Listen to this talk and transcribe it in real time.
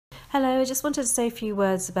Hello, I just wanted to say a few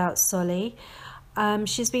words about Solly.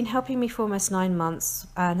 She's been helping me for almost 9 months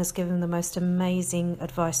and has given the most amazing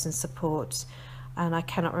advice and support, and I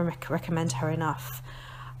cannot recommend her enough.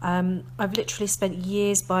 I've literally spent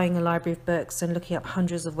years buying a library of books and looking up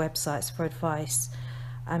hundreds of websites for advice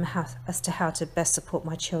as to how to best support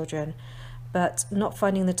my children, but not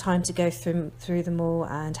finding the time to go through them all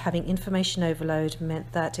and having information overload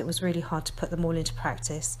meant that it was really hard to put them all into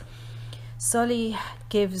practice. Solly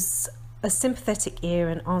gives a sympathetic ear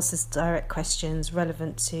and answers direct questions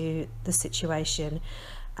relevant to the situation,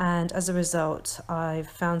 and as a result I've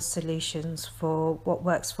found solutions for what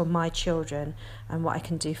works for my children and what I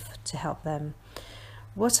can do to help them.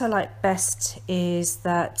 What I like best is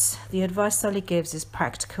that the advice Solly gives is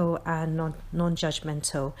practical and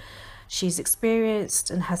non-judgmental. She's experienced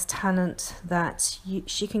and has talent that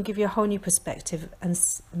she can give you a whole new perspective and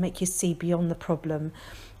make you see beyond the problem,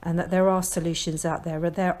 and that there are solutions out there, or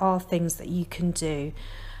there are things that you can do.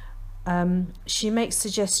 She makes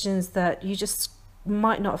suggestions that you just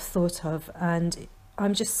might not have thought of, and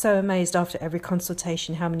I'm just so amazed after every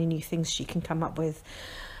consultation how many new things she can come up with.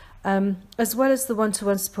 As well as the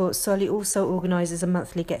one-to-one support, Solly also organises a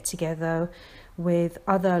monthly get-together with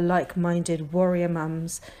other like-minded warrior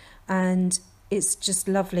mums, and it's just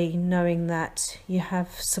lovely knowing that you have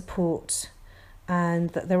support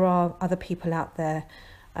and that there are other people out there.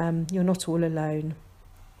 You're not all alone,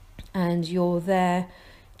 and you're there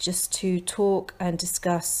just to talk and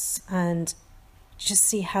discuss and just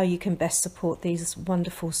see how you can best support these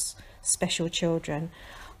wonderful special children.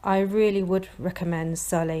 I really would recommend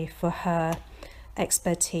Solly for her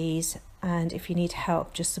expertise, and if you need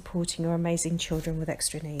help just supporting your amazing children with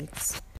extra needs.